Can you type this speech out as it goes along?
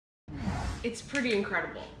It's pretty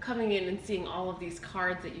incredible coming in and seeing all of these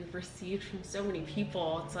cards that you've received from so many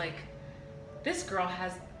people. It's like, this girl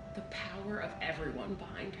has the power of everyone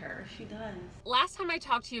behind her. She does. Last time I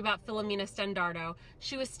talked to you about Philomena Stendardo,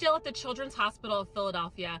 she was still at the Children's Hospital of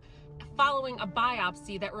Philadelphia following a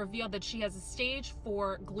biopsy that revealed that she has a stage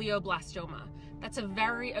 4 glioblastoma. That's a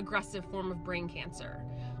very aggressive form of brain cancer.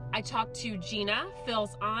 I talked to Gina,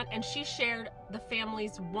 Phil's aunt, and she shared the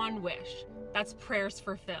family's one wish. That's prayers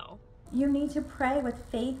for Phil. You need to pray with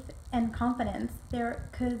faith and confidence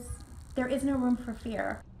because there is no room for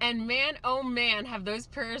fear. And man, oh man, have those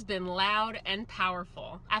prayers been loud and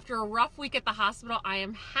powerful. After a rough week at the hospital, I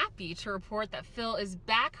am happy to report that Phil is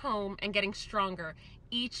back home and getting stronger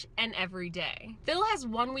each and every day. Phil has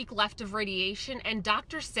 1 week left of radiation, and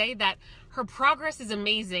doctors say that her progress is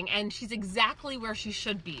amazing and she's exactly where she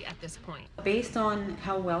should be at this point. Based on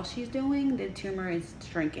how well she's doing, the tumor is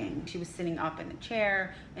shrinking. She was sitting up in the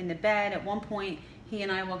chair, in the bed. At one point, he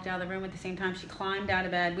and I walked out of the room at the same time. She climbed out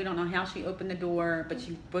of bed. We don't know how she opened the door, but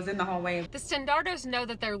she was in the hallway. The Stendardos know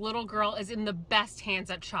that their little girl is in the best hands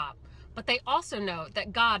at CHOP, but they also know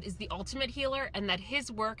that God is the ultimate healer and that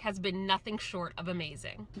his work has been nothing short of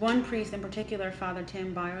amazing. One priest in particular, Father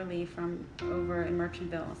Tim Byerly from over in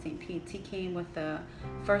Merchantville, St. Pete's, he came with the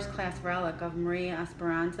first-class relic of Maria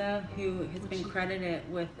Esperanza, who has been credited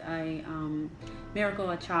with a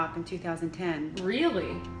miracle at CHOP in 2010.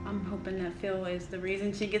 Really? I'm hoping that Phil is the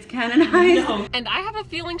reason she gets canonized. No. And I have a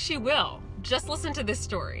feeling she will. Just listen to this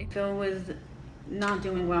story. Phil was not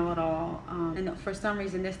doing well at all, and for some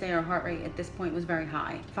reason this day her heart rate at this point was very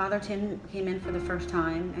high. Father Tim came in for the first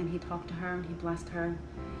time and he talked to her and he blessed her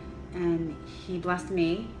and he blessed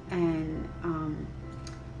me, and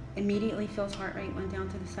immediately Phil's heart rate went down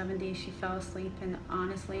to the 70s. She fell asleep, and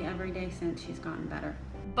honestly every day since she's gotten better.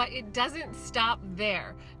 But it doesn't stop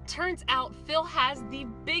there. Turns out Phil has the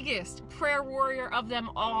biggest prayer warrior of them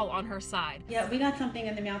all on her side. Yeah, we got something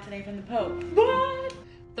in the mail today from the Pope. What?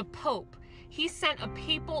 The Pope. He sent a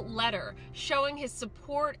papal letter showing his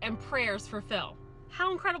support and prayers for Phil.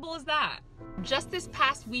 How incredible is that? Just this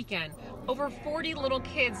past weekend, over 40 little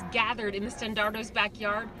kids gathered in the Stendardo's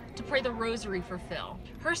backyard to pray the rosary for Phil.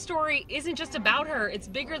 Her story isn't just about her, it's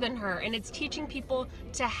bigger than her, and it's teaching people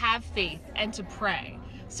to have faith and to pray.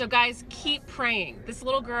 So guys, keep praying. This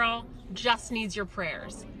little girl just needs your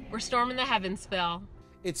prayers. We're storming the heavens, Phil.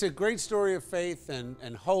 It's a great story of faith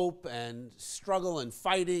and hope and struggle and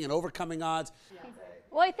fighting and overcoming odds.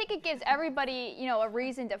 Well, I think it gives everybody, a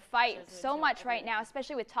reason to fight so much right now,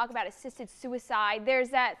 especially with talk about assisted suicide. There's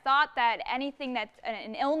that thought that anything that's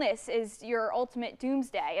an illness is your ultimate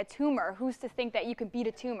doomsday, a tumor. Who's to think that you could beat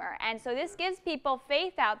a tumor? And so this gives people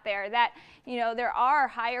faith out there that, there are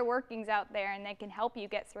higher workings out there and that can help you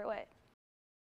get through it.